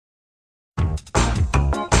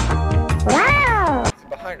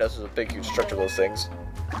behind us is a big, huge structure of those things.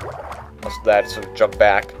 That's that, so jump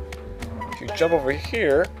back. If you jump over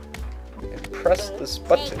here and press this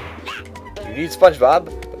button, you need SpongeBob,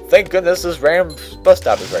 but thank goodness this random bus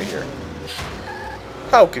stop is right here.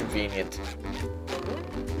 How convenient.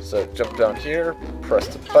 So jump down here, press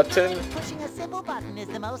the button. Pushing a simple button is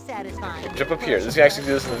the most satisfying. Jump up here. This can actually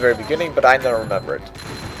do this in the very beginning, but I never remember it.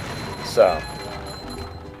 So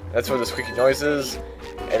that's where the squeaky noise is.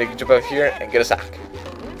 And you can jump up here and get a sock.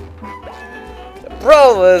 The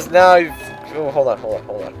problem is now you've... Oh, hold on.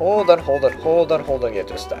 Yeah,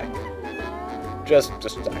 just die. Just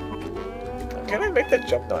die. Can I make that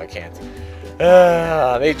jump? No, I can't.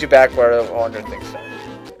 I made you backward of 100 things.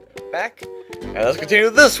 Back. And let's continue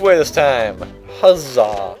this way this time.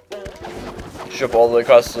 Huzzah. Jump all the way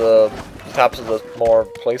across the tops of the more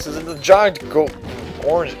places. And the giant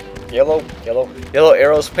orange, yellow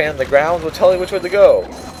arrows spanning the ground will tell you which way to go.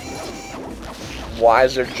 Why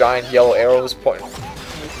is there giant yellow arrows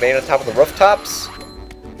made on top of the rooftops?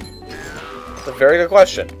 That's a very good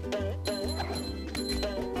question.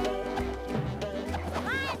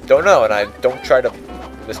 Don't know, and I don't try to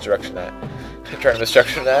misdirection that. I tried to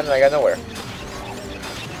misdirection that, and I got nowhere.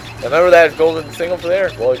 Remember that golden thing over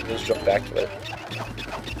there? Well, you can just jump back to it.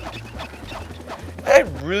 I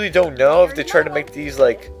really don't know if they try to make these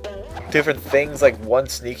like different things, like one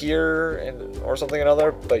sneakier or something or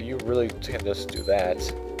another, but you really can just do that.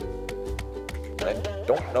 And I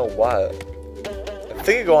don't know why. I'm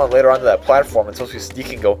thinking going later onto that platform and supposed to be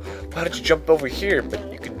sneaky and go, why don't you jump over here?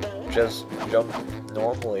 But you can just jump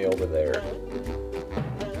normally over there.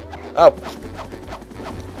 Oh.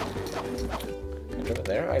 Can I jump in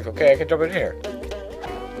there? Okay, I can jump in here.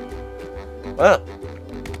 Wow.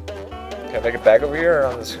 Can I make it back over here or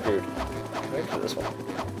on the screwed? Can I make it to this one?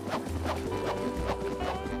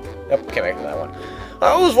 Yep, can't make it to that one.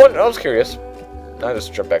 I was curious. I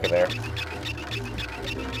just jump back in there.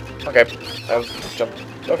 Okay, I was jumped.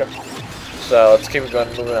 Okay. So let's keep going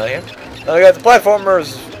moving on here. Now we got the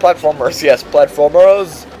platformers. Yes,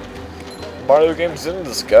 platformers. Mario games in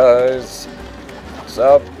disguise.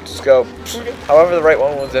 So just go. However, the right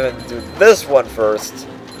one was going to do this one first,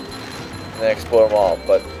 and then explore them all.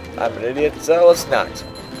 But I'm an idiot, so let's not.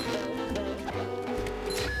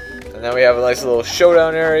 And now we have a nice little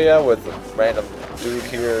showdown area with a random dude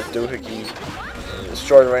here, doohickey.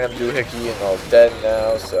 Destroyed a random doohickey and they're all dead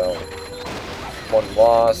now, so one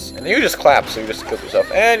loss. And you just clap, so you just killed yourself.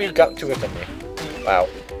 And you got 2 hits on me. Wow.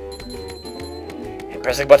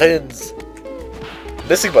 Pressing buttons!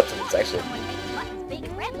 Missing buttons, actually.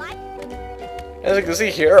 As you can see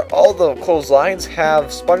here, all the clotheslines have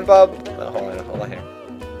SpongeBob. Oh, hold on here.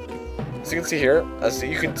 As you can see here, as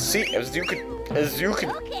you can see here. Let's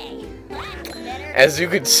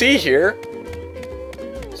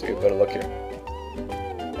get a better look here.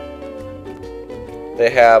 They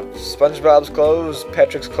have SpongeBob's clothes,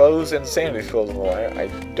 Patrick's clothes, and Sandy's clothes on the wire. I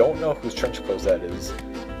don't know whose trench clothes that is.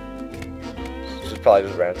 It's just probably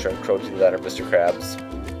just random trench clothes, either that or Mr. Krabs.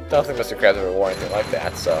 Don't think Mr. Krabs ever wore anything like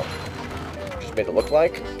that, so just made it look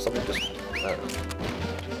like something. Just I don't know.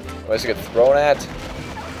 What does he get thrown at?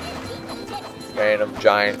 Random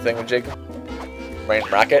giant thing with Jacob. Random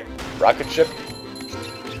rocket ship,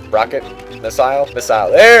 rocket missile.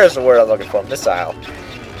 There's the word I'm looking for. Missile.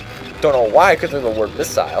 Don't know why I couldn't think of the word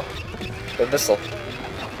missile, but missile.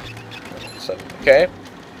 So, okay.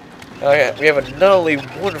 Okay, we have another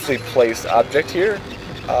wonderfully placed object here.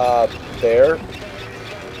 There.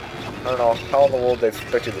 I don't know how in the world they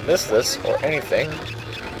expected to miss this or anything,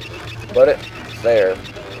 but it's there.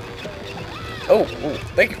 Oh, ooh,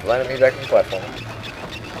 thank you for landing me back on the platform.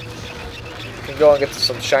 You can go and get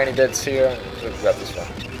some shiny bits here. We'll grab this one.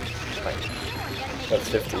 That's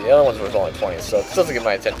 50. The other one's worth only 20, so it doesn't get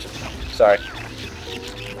my attention. Sorry.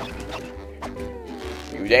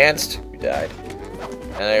 You danced, you died.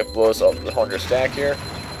 And then it blows up the 100 stack here.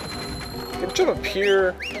 You can jump up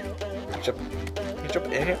here. Can you jump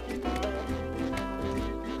in here?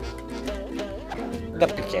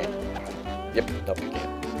 Nope, you can't. Yep, nope, you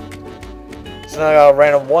can't. So now I got a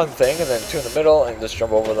random one thing, and then 2 in the middle, and just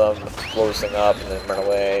jump over them, blow this thing up, and then run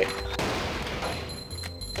away.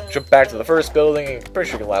 Jump back to the first building, and pretty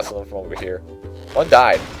sure you can last them from over here. One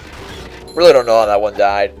died. Really don't know how that one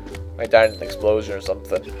died. Might died in an explosion or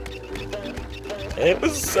something. It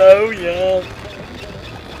was so young.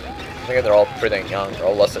 I think they're all pretty young. They're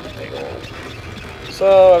all less than a day old.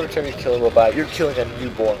 So every time you kill a robot, you're killing a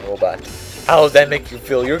newborn robot. How does that make you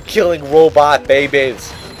feel? You're killing robot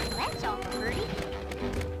babies.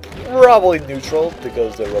 Probably neutral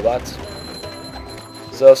because they're robots.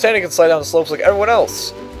 So Sandy can slide down the slopes like everyone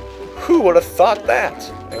else. Who would have thought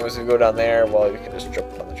that? Anyways, we go down there, well, you can just jump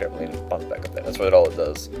on the trampoline and bounce back up there. That's what all it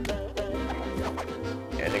does.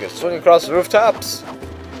 And you can swing across the rooftops.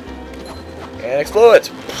 And explode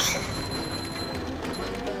it.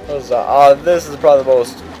 This is probably the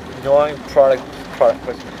most annoying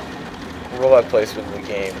robot placement in the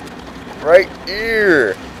game. Right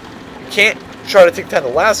here. You can't try to take time to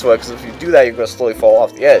lasso it, because if you do that, you're going to slowly fall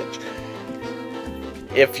off the edge.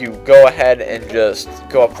 If you go ahead and just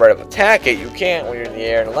go up right up and attack it, you can't when you're in the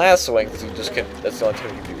air and lassoing, because you just can. That's the only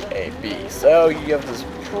time you can do A, B. So you have this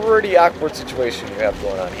pretty awkward situation you have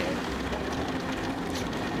going on here. It's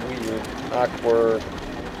weird, awkward,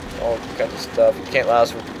 all kinds of stuff. You can't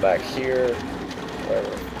lasso from back here,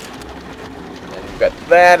 whatever. And you've got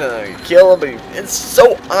that, and then you kill him, but it's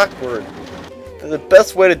so awkward. The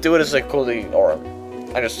best way to do it is like coolly, or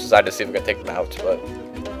I just decided to see if I could take them out,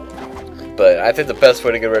 but I think the best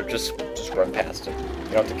way to get rid of just run past him.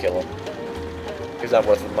 You don't have to kill him. He's not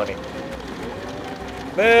worth the money.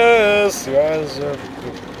 Miss, your eyes are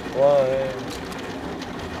blind.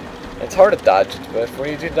 It's hard to dodge it, but when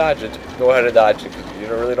you do dodge it, go ahead and dodge it, because you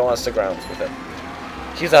really don't want to stick around with him.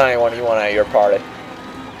 He's not anyone you want out of your party.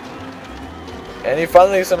 And he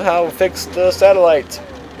finally somehow fixed the satellite.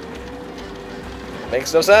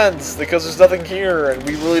 Makes no sense, because there's nothing here, and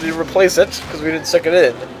we really didn't replace it, because we didn't stick it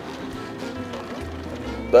in.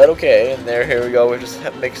 But okay, and here we go, it just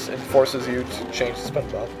forces you to change the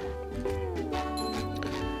Spongebob.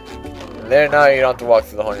 And there, now you don't have to walk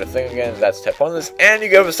through the whole thing again, that's step 1 of this, and you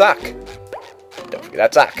get a sock! Don't forget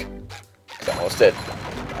that sock. Because I almost did.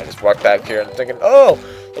 I just walked back here and thinking, oh,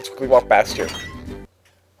 let's quickly walk past here.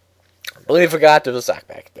 Completely forgot there's a sock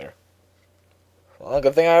back there. Well,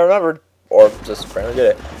 good thing I remembered. Or just apparently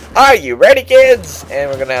did it. Are you ready, kids? And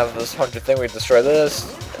we're gonna have this hunter thing. We destroy this,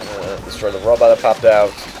 and then destroy the robot that popped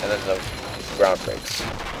out, and then the ground breaks.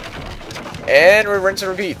 And we rinse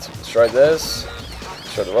and repeat. Destroy this,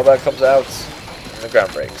 destroy the robot that comes out, and the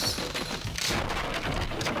ground breaks.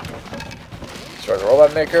 Destroy the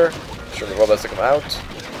robot maker, destroy the robots that come out,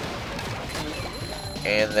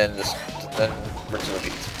 and then rinse and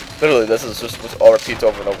repeat. Literally, this is just all repeats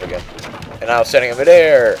over and over again. And now standing in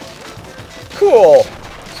midair. Cool!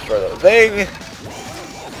 Destroy the thing.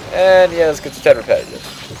 And yeah, this gets 10 repetitive.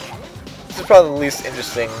 This is probably the least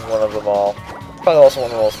interesting one of them all. Probably also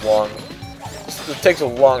one of the most long. It takes a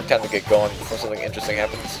long time to get going before something interesting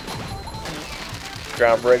happens.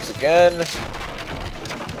 Ground breaks again.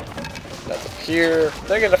 That's up here.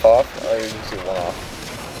 Did I get enough off? Oh, you can see one off.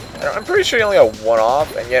 I'm pretty sure you only got one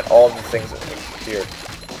off, and yet all of the things that appeared.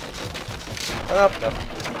 Oh, no.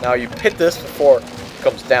 Now you hit this before it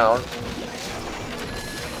comes down.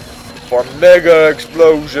 For mega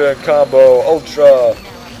explosion combo ultra.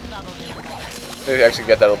 Maybe actually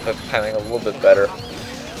get that timing a little bit better.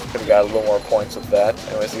 Could have got a little more points with that.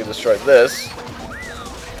 Anyways, you can destroy this.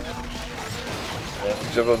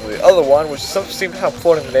 And jump over to the other one, which seems to have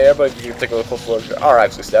floating in the air, but you take a look close, there are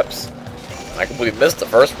actually steps. I completely missed the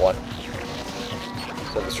first one.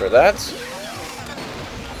 So destroy that.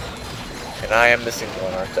 And I am missing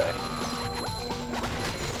one, aren't I?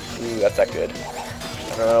 Ooh, that's not good.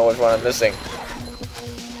 I don't know which one I'm missing.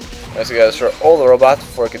 Next, we gotta destroy all the robots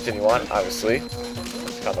before we continue on, obviously.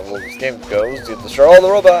 That's how the rule of this game goes. You destroy all the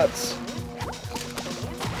robots!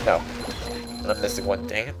 No. And I'm missing one,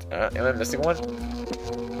 dang it. Am I missing one?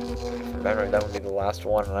 Remember, that would be the last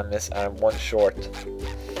one, and I'm one short.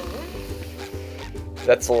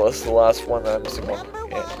 That's the last one, and I'm missing one.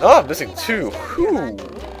 Yeah. Oh, I'm missing 2! Whew!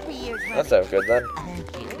 That's not good then.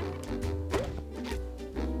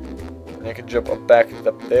 And I can jump up back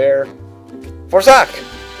up there. For sock!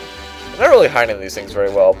 I'm not really hiding these things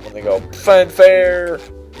very well when they go fanfare.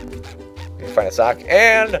 You find a sock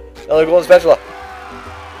and another golden spatula.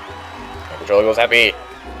 My controller goes happy.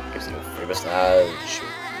 Gives you a free massage.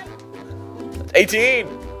 That's 18!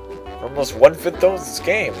 Almost 1/5 done with this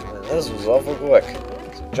game. And this was awful quick.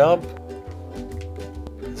 So jump.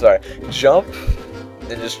 Sorry. Jump.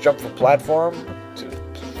 Then just jump from platform to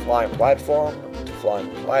flying platform.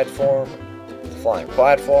 Flying platform, flying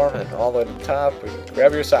platform, and all the way to the top, we can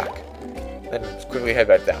grab your sock. Then just quickly head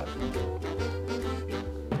back down.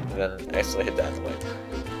 And then actually hit that out of the way.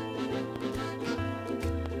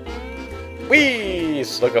 Whee!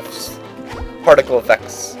 So look at particle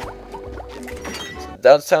effects. So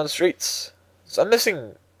downtown streets. So I'm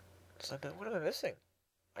missing. What am I missing?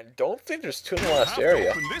 I don't think there's 2 in the last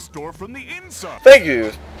area. Open this door from the inside. Thank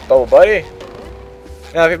you, Bubble Buddy.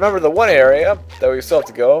 Now, if you remember the one area that we still have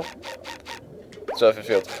to go, Surfing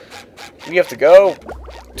Field, we have to go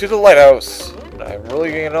to the lighthouse. And I'm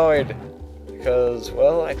really getting annoyed because,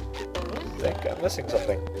 well, I think I'm missing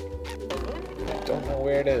something. I don't know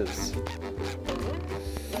where it is.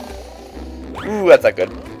 Ooh, that's not good.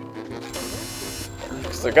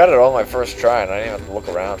 Because I got it on my first try and I didn't even have to look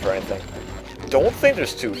around for anything. Don't think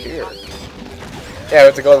there's 2 here. Yeah, we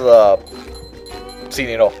have to go to the sea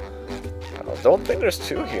needle. I don't think there's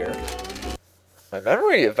 2 here.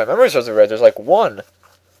 If my memory serves me right, there's like 1.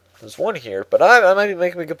 There's 1 here, but I might be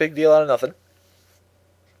making a big deal out of nothing.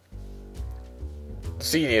 The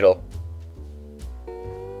sea needle.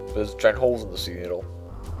 There's giant holes in the sea needle.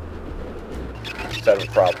 That's a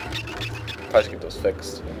problem. Probably should get those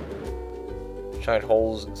fixed. Giant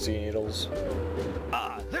holes in sea needles.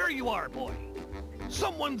 Ah, there you are, boy.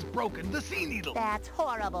 Someone's broken the sea needle. That's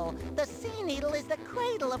horrible. The sea needle is the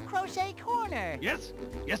cradle of Crochet Corner. Yes,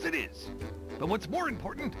 yes it is. But what's more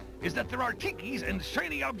important is that there are tikis and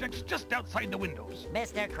shiny objects just outside the windows.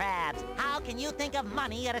 Mr. Krabs, how can you think of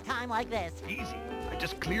money at a time like this? Easy. I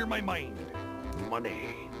just clear my mind.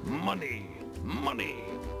 Money, money, money.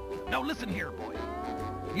 Now listen here, boy.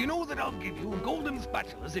 You know that I'll give you golden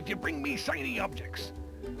spatulas if you bring me shiny objects.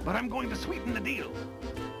 But I'm going to sweeten the deal.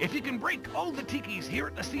 If you can break all the tikis here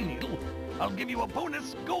at the Sea Needle, I'll give you a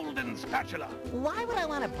bonus golden spatula. Why would I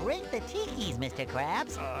want to break the tikis, Mr.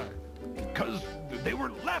 Krabs? Because they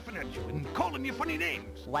were laughing at you and calling you funny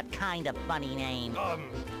names. What kind of funny name?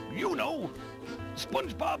 You know,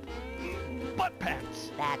 Spongebob Buttpants.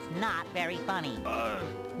 That's not very funny.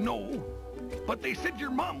 No. But they said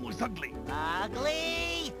your mom was ugly.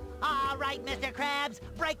 Ugly? All right, Mr. Krabs,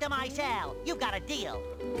 break them I shall. You've got a deal.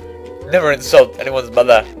 Never insult anyone's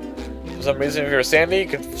mother. For some reason, if you're Sandy, you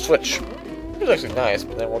can switch. It's actually nice,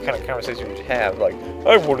 but then what kind of conversation would you have? Like,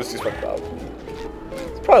 I want to see SpongeBob.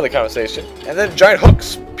 It's probably the conversation. And then giant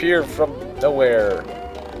hooks appear from nowhere.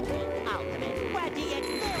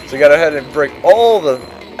 So you gotta head and break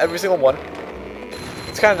every single one.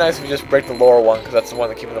 It's kind of nice if you just break the lower one, because that's the one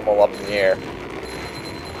that's keeping them all up in the air.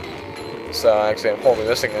 So actually, I'm holding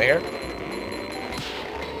this thing in here.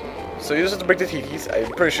 So you just have to break the tikis. I'm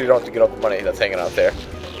pretty sure you don't have to get all the money that's hanging out there.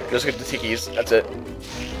 Just get the tikis. That's it.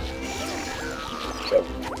 So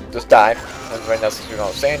just die. And right now, since we don't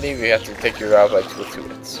have Sandy, we have to take you out like with 2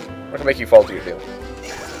 hits. We're gonna make you fall to your doom.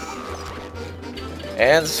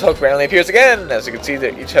 And this hook randomly appears again. As you can see,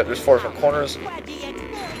 that each have there's 4 different corners: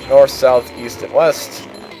 north, south, east, and west.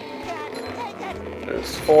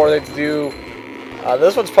 There's 4 they have to do.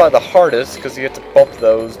 This one's probably the hardest because you have to bump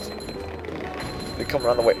those. They come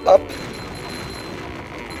around the way up,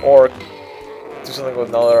 or do something with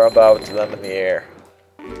another about them in the air.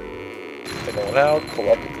 Take one out, pull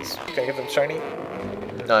up with this. Can I get them shiny?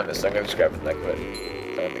 No, I missed. I'm gonna just grab the neck of it.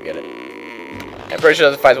 I'm gonna get it. I'm pretty sure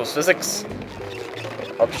that's 5 most physics.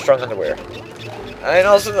 Ultra strong underwear. And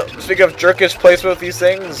also, speaking of jerkish placement with these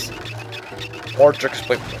things, more jerkish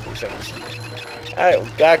placement with these things.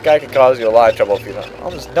 That guy can cause you a lot of trouble if you don't.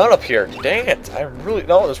 Oh, there's none up here. Dang it.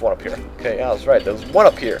 No, there's 1 up here. Okay, yeah, I was right. There's 1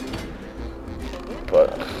 up here.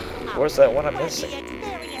 But, where's that one I'm missing?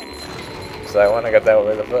 Is that one? I got that one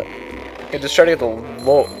right off it. Okay, just try to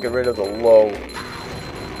get rid of the low.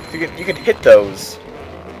 You can hit those.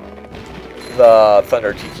 The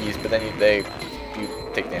Thunder Tikis, but then you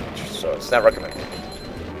take damage. So, it's not recommended.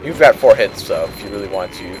 You've got 4 hits, so if you really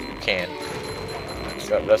want to, you can. Just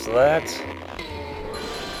got the rest of that.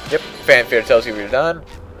 Yep, fanfare tells you we're done.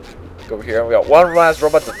 Go over here, and we got 1 last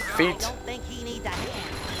robot to defeat.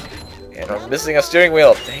 And we're missing a steering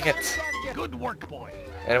wheel. Dang it. Good work, boy.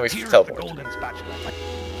 And we Here's teleport. the golden spatula.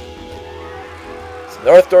 So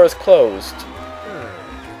the north door is closed.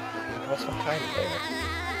 What's behind there?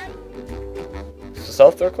 Is the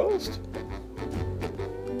south door closed?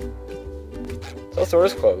 South door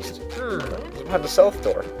is closed. What's behind the south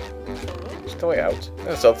door? There's no way out. And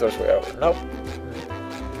the south door's way out. Nope.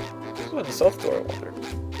 What's the south door, I wonder?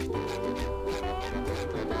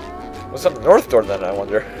 What's on the north door then, I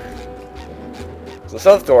wonder? So the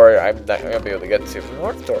south door, I'm not going to be able to get to. The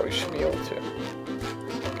north door, we should be able to.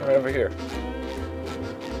 Come right over here.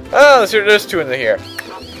 Oh, there's 2 in here.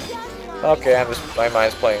 Okay, my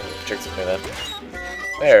mind's playing tricks with me then.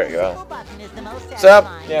 There we go. So,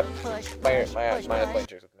 yep, my mind's playing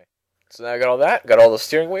tricks with me. So now I got all that, got all the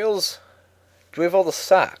steering wheels. Do we have all the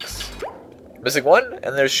socks? Missing 1,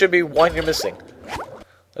 and there should be 1 you're missing.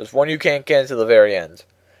 There's 1 you can't get into the very end.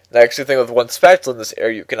 And I actually think with 1 spatula in this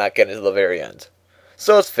area, you cannot get into the very end.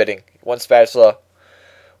 So it's fitting. 1 spatula,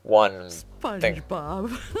 1 thing.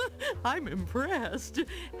 SpongeBob, I'm impressed.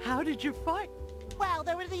 How did you fight? Well,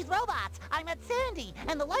 there were these robots. I met Sandy,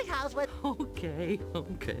 and the lighthouse was... Okay.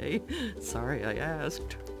 Sorry I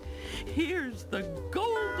asked. Here's the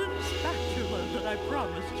golden spatula that I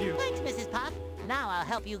promised you. Thanks, Mrs. Puff. Now I'll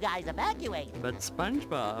help you guys evacuate. But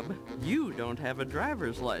SpongeBob, you don't have a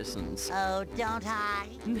driver's license. Oh, don't I?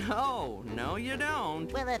 No, you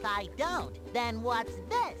don't. Well, if I don't, then what's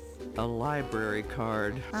this? A library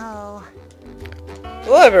card. Oh. The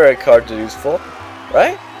library cards are useful,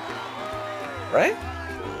 right? Right?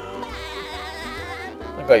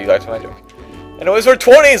 I'm glad you liked my joke. Anyways, we're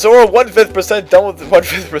 20, so we're 1/5% done with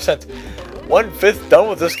 1/5%. 1/5 done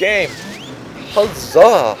with this game.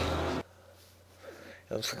 Huzzah!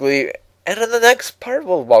 And quickly, and in the next part,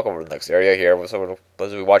 we'll walk over to the next area here. So we'll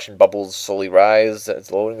be watching bubbles slowly rise.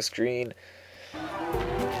 It's loading the screen.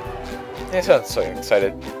 Yeah, so I'm so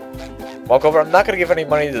excited. Walk over. I'm not going to give any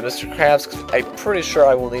money to Mr. Krabs because I'm pretty sure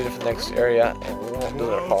I will need it for the next area and we won't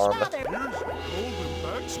do it harm.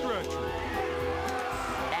 Spatula.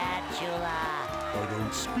 I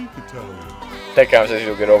don't speak Italian. That conversation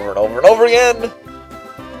you'll get over and over and over again.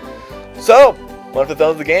 So, 1/5 done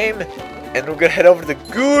with the game, and we're gonna head over to the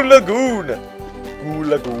Goo Lagoon. Goo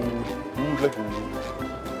Lagoon. Goo Lagoon.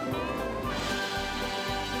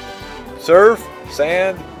 Surf,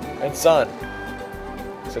 sand, and sun.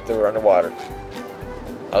 Except they were underwater.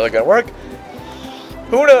 How's it gonna work?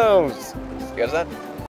 Who knows? See you guys then.